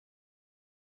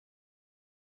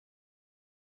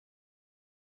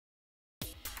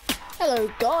Hello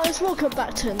guys, welcome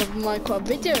back to another Minecraft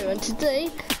video, and today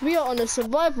we are on a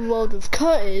survival world with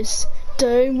Curtis,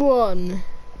 day 1.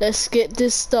 Let's get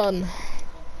this done.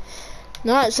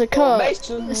 Right, so Curtis,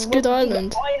 it's a good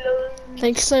island.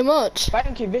 Thank you so much.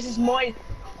 Thank you, this is my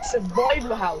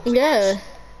survival house. Yeah.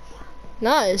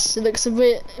 Nice, it looks a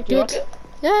bit Do you good. like it?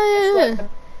 Yeah.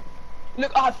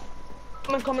 Look,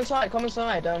 come inside,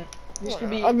 this could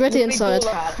be, I'm ready this could be inside.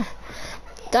 baller.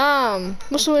 Damn,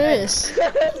 what's all this?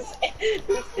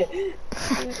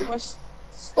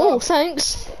 Oh,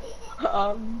 thanks.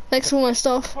 Thanks for my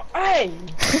stuff. Hey!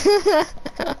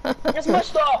 That's my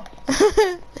stuff!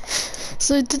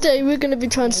 So today we're gonna be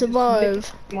trying to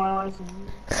survive. My eyes.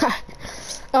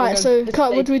 Alright, so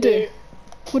Cut, what do we do?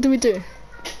 What do we do?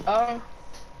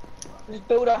 Just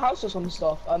build a house or some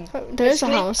stuff. There is a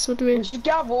house, what do we... We should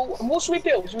gather, and what should we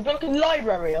build? Should we build like a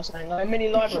library or something, like a mini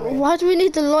library? Why do we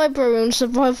need the library on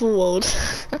survival world?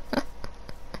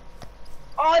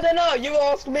 I don't know, you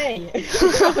asked me.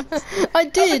 I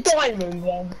did. Diamonds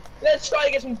then. Let's try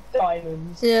to get some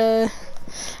diamonds. Yeah.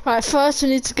 Alright, first we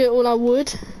need to get all our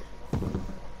wood.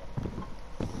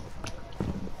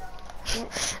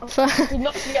 We're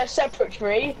not to get a separate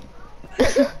tree.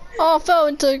 Oh, I fell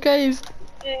into a cave.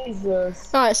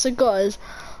 Jesus. Alright, so guys.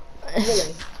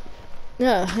 Really?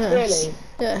 Yeah. Really?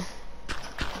 Yeah.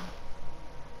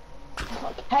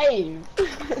 Cave.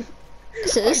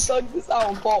 This I is. dug this out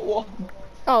on part 1.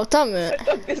 Oh, damn I it.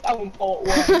 dug this out on part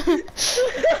 1.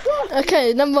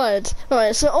 Okay, never mind.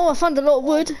 Alright, so, I found a lot of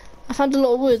wood.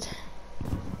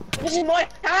 This is my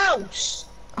house.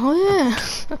 Oh, yeah.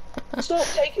 Stop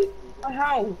taking my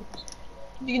house.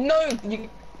 You know, you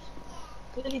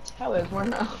clearly tell us right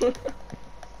now.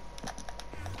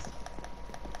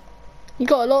 You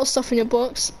got a lot of stuff in your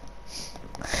box.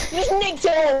 Just nicked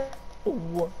it.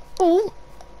 Oh.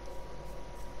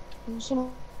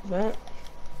 Some of it.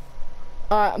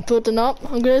 Alright, I'm building up.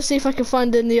 I'm gonna see if I can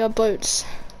find any boats.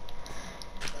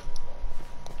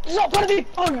 Stop trying to be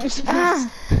boats.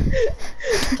 Ah.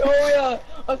 Oh yeah,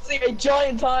 I see a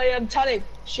giant Titanic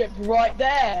ship right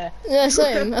there. Yeah,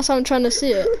 same. That's how I'm trying to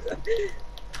see it.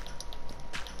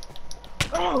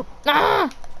 Oh,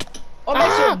 Ah! oh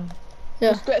listen. Yeah.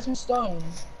 Let's get some stone.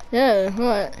 Yeah,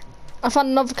 right. I found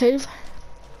another cave.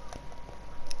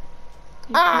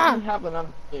 You have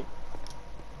another cave.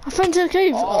 I found a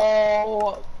cave.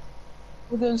 Oh,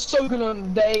 we're doing so good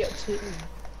on day 2.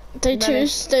 Day 2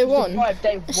 is day 1.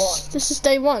 Day 1. This is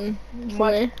day 1 for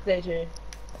My me. day 2. This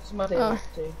is my day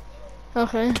 2.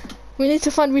 Okay. We need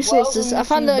to find resources. I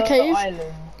found a cave.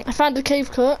 I found a cave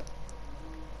cut.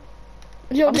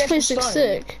 Yo, this place looks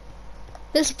sick.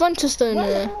 There's a bunch of stone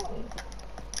there.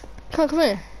 Come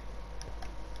here.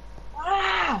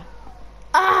 Ah!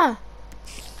 Ah!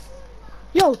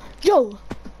 Yo!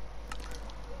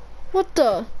 What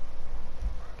the?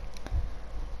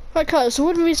 Right, Kyle, so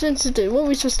what are we supposed to do? What are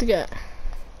we supposed to get?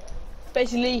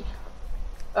 Basically,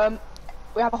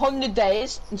 we have 100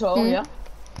 days until, yeah?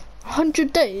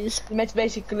 100 days? You meant to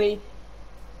basically,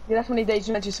 yeah, that's how many days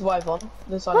you meant to survive on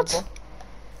this island.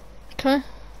 Okay.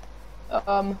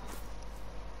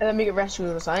 And then we get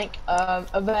rescued or something.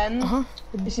 And then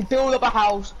basically build up a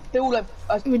house, build up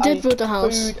we did build a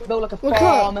house. Food, build like a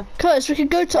farm. Curtis, we can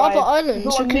go to other islands.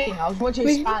 Build a mini house. We want to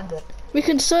expand it. We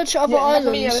can search other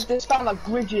islands. Yeah, we expand like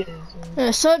bridges. Yeah,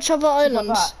 search other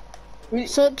islands. I'll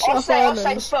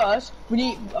say first, we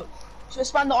need to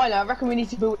expand the island. I reckon we need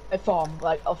to build a farm,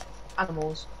 like of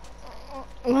animals.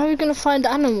 Where are we gonna find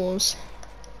animals?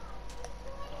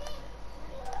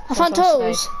 I found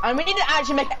turtles. And we need to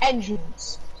actually make an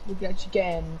entrance. So we can actually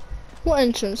get in. What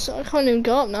entrance? I can't even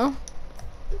go up now.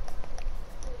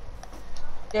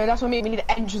 Yeah, that's what I mean. We need an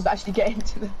entrance to actually get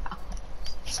into the house.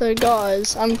 So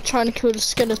guys, I'm trying to kill the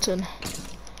skeleton.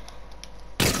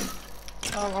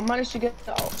 I managed to get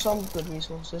some good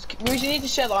resources. We need to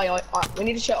share we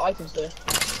need to share items though.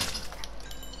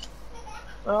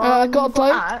 I got a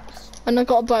bow and I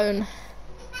got a bone.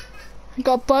 I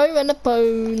got a bow and a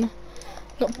bone.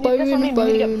 Got a bone and a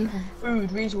bone.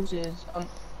 Food resources.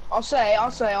 I'll say.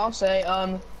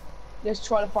 Let's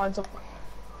try to find some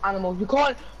animals. We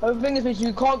can't. The thing is,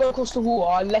 you can't go across the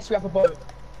water unless we have a boat.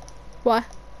 Why?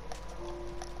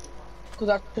 Because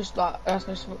that's just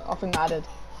a thing added.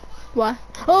 Why?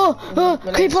 Oh!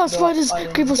 Creeper spiders!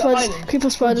 Creeper spiders!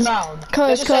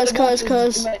 Curse!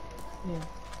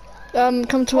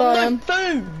 Come to where I am.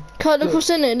 Cut, look what's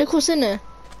in it!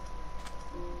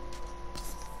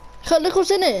 Cut, look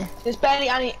what's in it! There's barely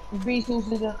any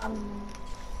resources.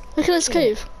 Look at this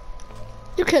cave.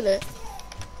 You kill it.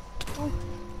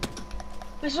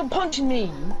 There's some punching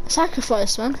me.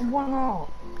 Sacrifice, man. Why not?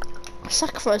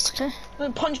 Sacrifice, okay?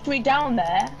 Don't punch me down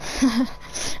there.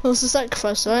 It was a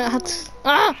sacrifice, right? I had to...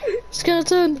 Ah!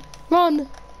 Skeleton! Run!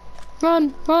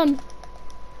 Run! Run!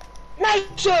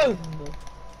 Mason!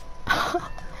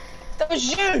 That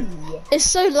was you! It's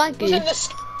so It wasn't laggy. the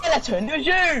skeleton, it was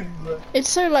you! It's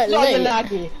so like It's not late.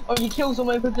 laggy. Oh, you kill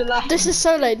someone with the lag. This is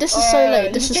so late. This is so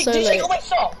late. This is so Did you late. take all my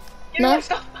stuff? Give me No. my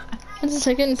stuff. I didn't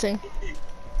take anything.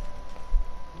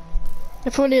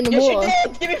 They're probably in the Yes, water. you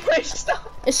did! Give me my stuff!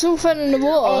 It's all fell in the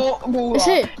water. Oh, water. It's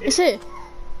here. It's here.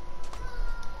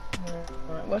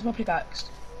 Right, where's my pickaxe?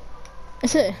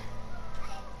 It's here.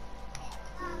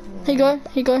 Here you go. Here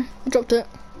you go. I dropped it.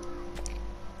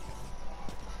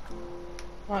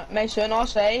 Right, Mason, I'll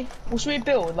say, what should we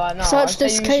build? Like, now, Search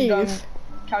this cave.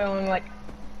 Carry on, like,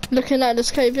 Looking at this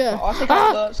cave, yeah. I'll take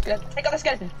out the skeleton. Take out the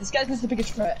skeleton. The skeleton's the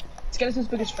biggest threat. The skeleton's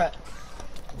the biggest threat.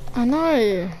 I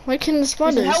know. Why can the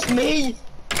spiders? Help me!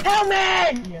 Help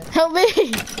me! Help me!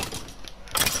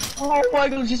 Oh my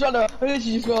god, she's trying to. I literally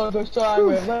just want to go try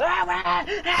with.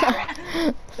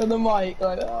 On the mic,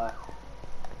 like.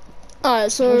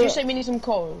 Alright, so. Would you say we need some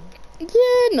coal? Yeah,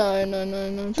 no. Should we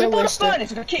Don't build a waste it.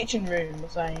 furnace, like a kitchen room or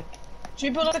something? Should we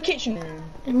build like a kitchen room?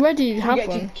 Already you have We get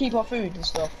one. to keep our food and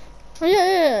stuff. Oh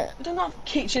yeah. We don't have a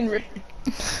kitchen room.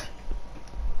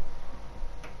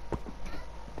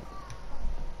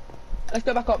 Let's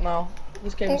go back up now.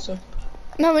 This cave is so.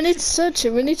 No, we need to search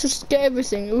it. We need to get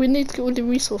everything. We need to get all the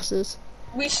resources.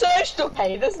 We searched,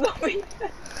 okay? There's nothing.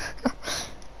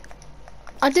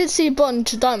 I did see a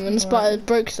bunch of diamonds, but I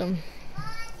broke them.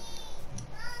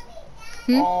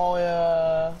 Oh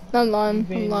yeah. I'm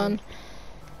lying.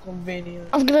 Convenient.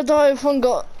 I'm gonna die if I'm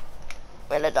got.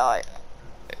 I'm gonna die.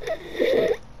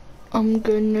 I'm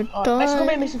gonna die. Let's come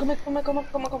in, Mason. Come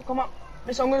up.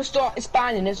 Mason, I'm gonna start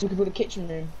expanding this so we can build a kitchen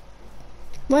room.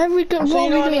 Where are we going? So What you are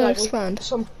know we what I mean, gonna like, expand?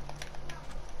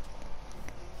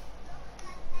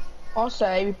 I'll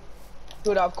say we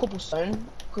build out of cobblestone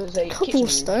because it's a kitchen room.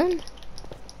 Cobblestone?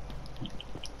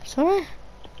 Sorry?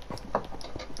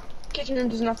 Kitchen room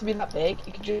doesn't have to be that big.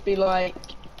 It could just be like,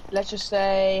 let's just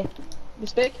say,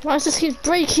 this big. Why does this keep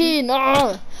breaking?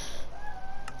 Oh,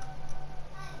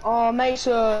 Oh,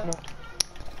 Mason.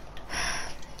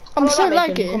 I'm How so about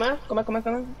that, laggy. Mason? Come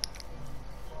here.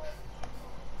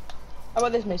 How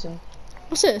about this, Mason?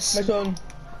 What's this? Mason.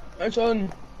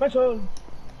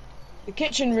 The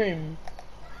kitchen room.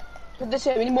 Put this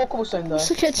here. We need more cobblestone though. What's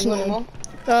the kitchen You got any room?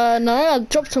 more? No, I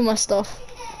dropped all my stuff.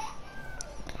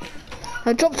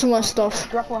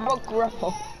 Grapple. How about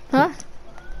grapple? Huh?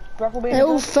 Grapple being They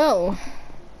all fell.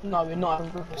 No, we're not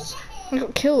having grapple. I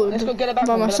got killed Let's go get it back.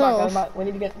 by Get it myself. back. We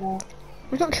need to get more.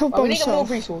 I got killed Oh, by we need to get more myself.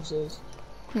 resources.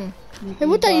 Hey,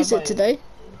 what day is it today?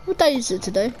 What day is it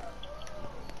today?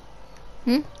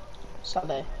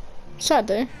 Saturday.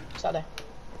 Saturday? Saturday.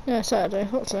 Yeah, Saturday.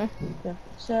 What day? Yeah.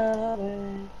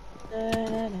 Saturday.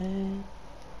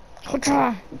 I'll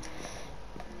try.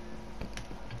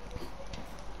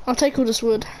 I'll take all this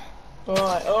wood.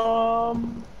 Alright,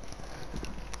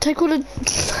 Take all the...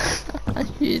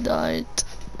 You died.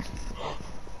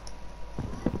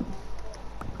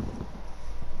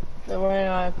 Don't worry,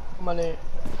 I come on loot.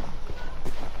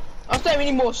 I'll say we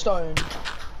need more stone.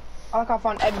 I like I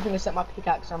found everything except my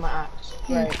pickaxe and my axe.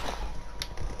 Great.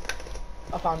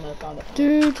 I found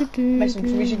it.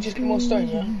 Mason, we should just get more stone,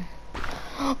 yeah?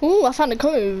 Oh, I found a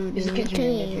cove. It's a kitchen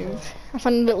room, yeah. I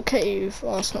found a little cave.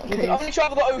 Oh, it's not a We can cave. only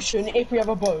travel the ocean if we have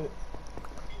a boat.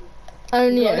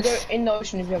 Only You only if. go in the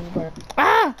ocean if you have a boat.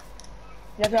 Ah!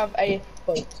 You have to have a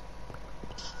boat.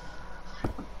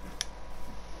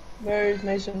 Move,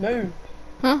 Mason, move.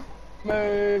 Huh?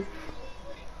 Move.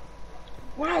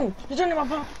 Wow, there's only my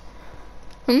boat.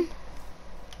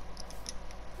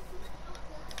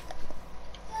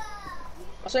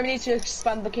 So we need to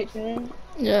expand the kitchen room.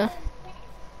 Yeah.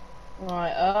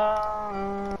 Right,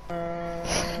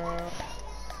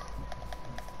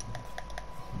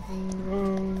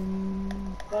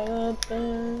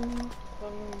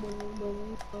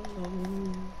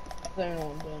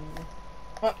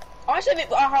 I said it,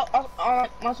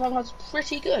 my song was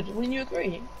pretty good, wouldn't you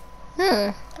agree?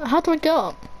 Yeah. How do I get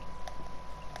up?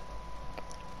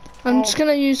 I'm just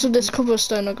gonna use all this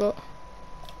cobblestone I got.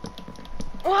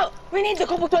 Well, we need the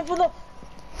cobblestone for the...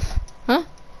 Huh?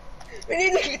 We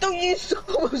need the... Don't use the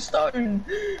cobblestone!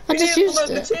 I We just need used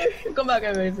the it. material. Come back,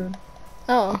 Mason.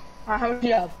 Oh. How much do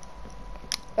you have?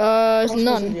 It's What do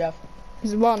none. you have?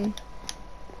 It's one.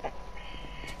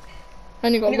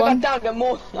 Only We got need to go one. back down and get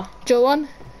more. No. Do you want one?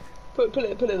 Put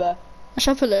it there. I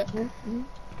shall put it.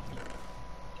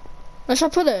 Where shall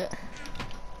I put it?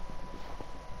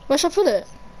 Where shall I put it?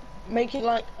 Make it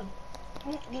like...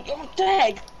 You're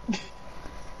dead!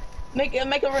 Make a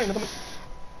room.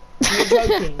 You're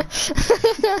joking. It's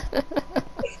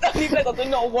the only place I do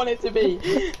not want it to be.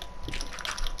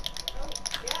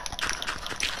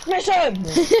 Mission!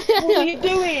 What are you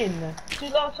doing? This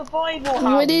is our survival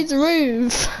house. We need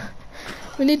roof.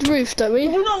 We need roof, don't we?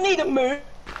 We do not need a move.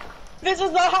 This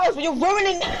is the house, but you're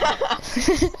ruining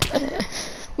it.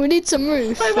 We need some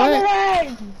roof, Move right?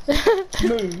 away!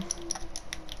 Move.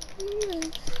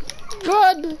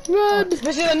 Run! Run!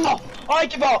 This is enough. I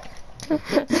give up.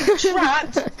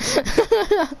 Trapped.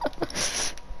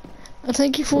 I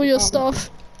thank you for all your stuff.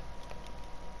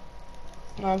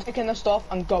 No, I'm taking the stuff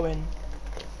and going.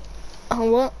 Oh,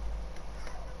 what?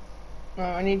 No,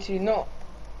 I need to not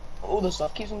all the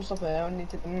stuff. Keep some stuff there. I need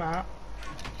to take the map.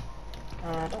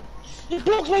 You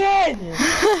blocked me in.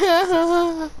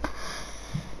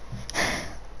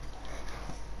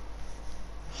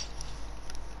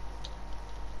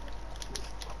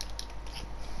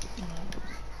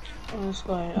 Let's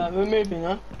go. We're moving,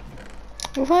 huh?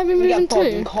 Where have we moving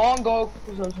to? Can't go.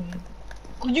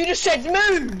 You just said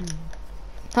move.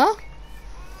 Huh?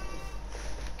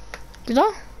 Did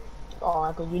I? Oh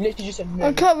my god, you literally just said move.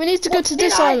 Oh, Cut, we need to go to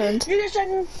this island. You just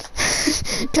said.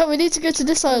 Cut, we need to go to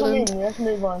this island. Let's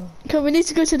move on. Cut, we need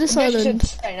to go to this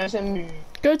island. I said move.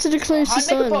 Go to the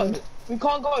closest island. We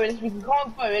can't go unless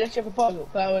you have a puzzle.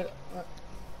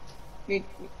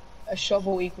 A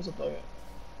shovel equals a boat.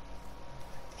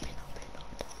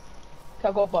 Okay,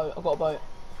 I've got a boat.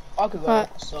 I could go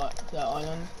to that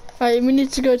island. Right, we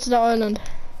need to go to that island.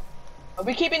 Are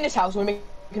we keeping this house or are we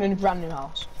making a brand new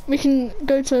house? We can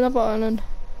go to another island.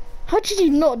 How did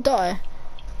you not die?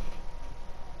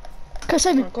 Okay,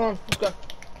 save me. Right, come on, let's go.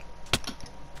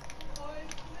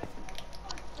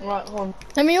 Right, come on.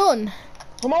 Let me on.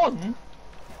 Come on!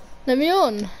 Let me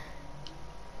on.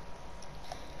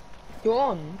 You're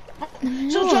on. Me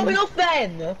So on. jumping off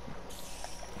then!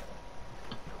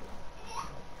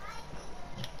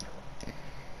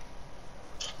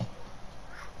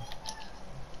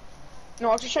 No,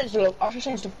 I've just changed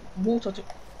the water to...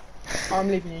 I'm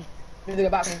leaving you. We have to go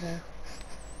back to me.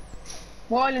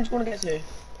 What island do you want to get to?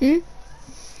 Hmm?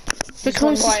 The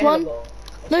closest right one? in the-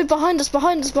 No, behind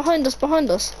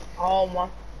us. Oh my...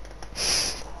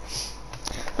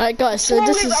 Alright guys, so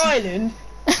What's this wrong is...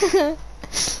 with island?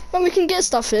 Well, we can get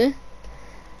stuff here.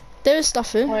 There is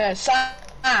stuff Oh here. yeah,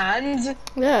 sand!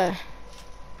 Yeah.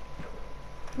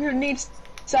 We don't need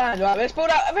sand, right? Let's build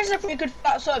out... This is a pretty good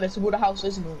flat surface to build a house,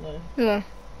 isn't it though? Yeah.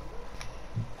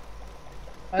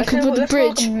 Right, can build a let's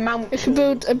build bridge. like a mountain. We can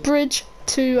build a bridge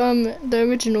to the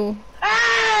original.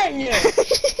 Hey!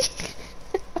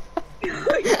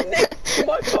 Oh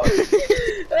my god!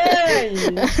 Hey!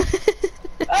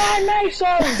 Hey,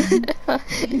 Mason!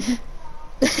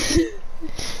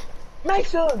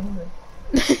 Mason!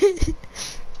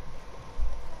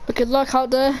 Good luck out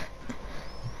there.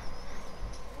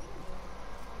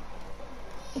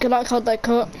 Good luck out there,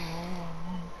 Cut.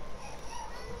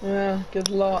 Yeah, good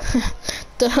luck.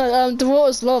 The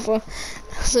water's lava,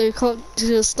 so you can't.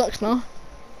 You're stuck now.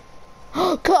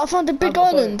 Oh, Cut! I found a big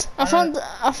island. I found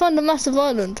a massive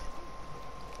island.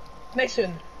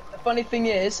 Mason, the funny thing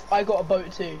is, I got a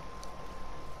boat too.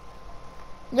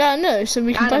 Yeah, I know. So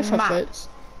we can And a both have map. boats.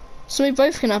 So we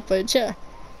both can have boats. Yeah.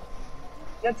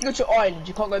 You have to go to island,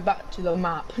 you can't go back to the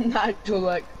map. Now you're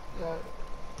like...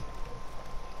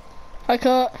 Hi,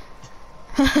 Cut.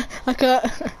 Hi, Cut.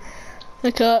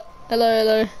 Hi, Cut.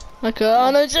 Hello. Hi, Cut.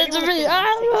 Oh no, change the video. Ah,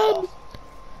 run!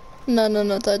 No,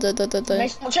 don't.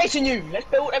 Mason, I'm chasing you! Let's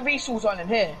build a resource island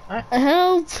here, right?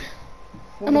 Help!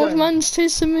 What An we old doing? man's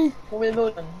chasing me. What are we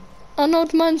building? An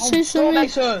old man's Oh, chasing me.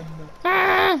 Mason!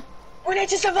 Ah! We need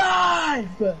to survive!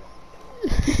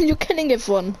 You're killing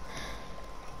everyone.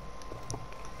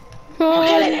 You're Run.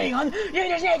 killing anyone! You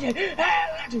just need to...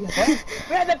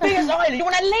 We have the biggest island, you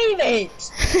wanna leave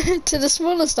it! To the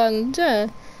smallest island, yeah.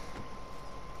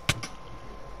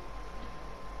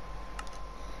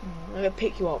 I'm gonna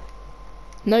pick you up.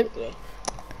 Nope.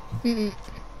 We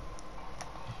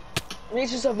need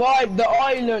to survive the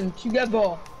island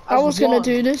together. I was gonna one.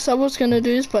 do this,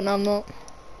 but now I'm not.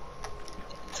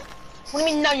 What do you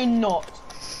mean, no, you're not?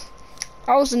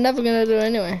 I was never gonna do it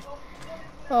anyway.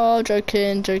 Oh,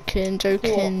 joking. You need to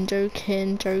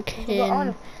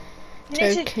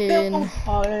build an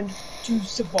island to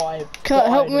survive. Cut, the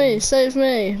help me, island. save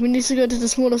me. We need to go to the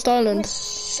smallest I'm gonna island.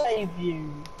 save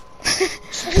you.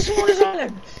 This one is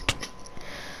island.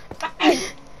 Hey,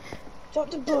 drop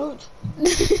the boat.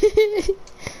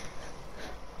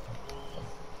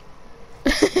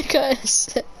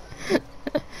 Guys.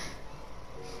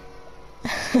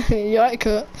 You right,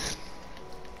 Cut?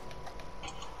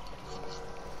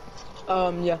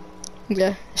 Yeah.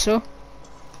 Yeah, sure.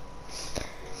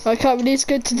 Okay, we need to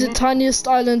go to the tiniest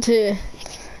island here.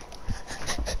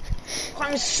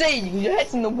 Can't see you. Your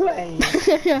head's in the way.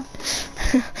 Yeah.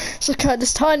 So okay,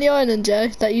 this tiny island, yeah,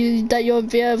 that you'll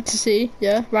be able to see,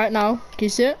 yeah, right now. Can you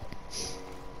see it?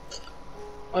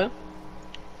 Oh, yeah?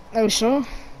 Oh, sure.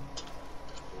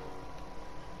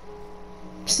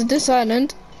 So this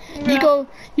island, Yeah.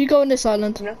 you go on this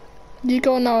island. Yeah. You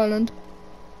go on that island.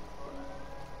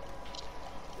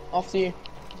 After you.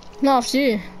 No, after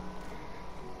you.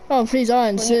 Oh, please, I Oh,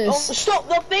 insist. stop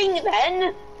the thing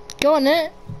then. Go on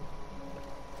it.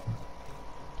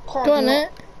 Can't Go on do it.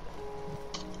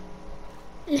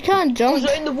 You can't jump. Because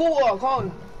you're in the water, I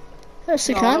can't. Yes,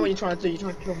 you No, I know what can. you're trying to do. You're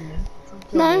trying to kill me.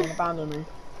 No. And abandon me.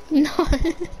 No.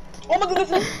 Oh my god,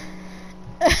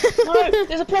 no,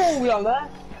 there's a pool down there.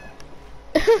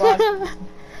 Bye.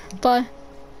 Bye.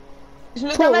 Listen,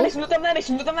 look Pool? down there, listen, look down there,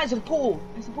 listen, look down there, there's a pool.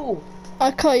 There's a pool.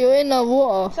 Okay, you're in the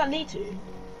water. Does that need to?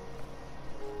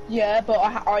 Yeah, but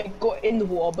I got in the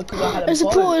water because I had a There's a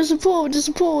boat. pool, there's a pool, there's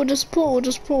a pool, there's a pool,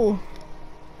 there's a pool.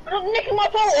 I'm not nicking my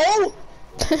pool!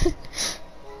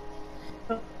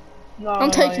 No,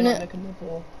 I'm taking you're it. not nicking my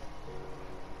pool.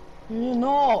 You're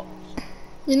not.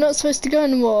 You're not supposed to go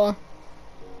in the water.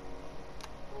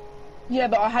 Yeah,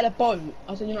 but I had a boat.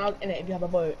 I said you're not in it if you have a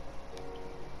boat.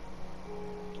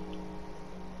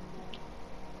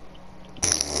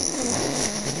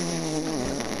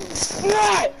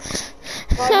 Right!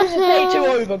 Right, this is day 2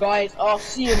 over, guys. I'll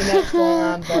see you in the next one,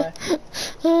 and bye.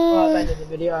 I've ended the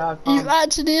video. Have You've fun.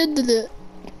 actually ended it.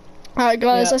 Alright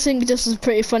guys, Yeah. I think this was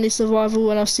pretty funny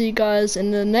survival and I'll see you guys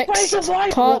in the Funny next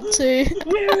survival? part 2.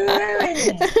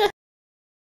 Yeah.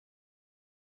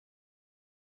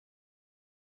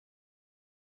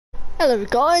 Hello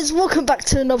guys, welcome back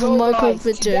to another Minecraft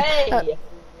video. Today.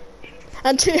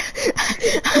 And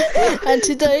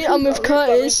today I'm with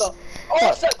Curtis. Oh,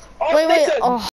 so, Wait, listen. oh.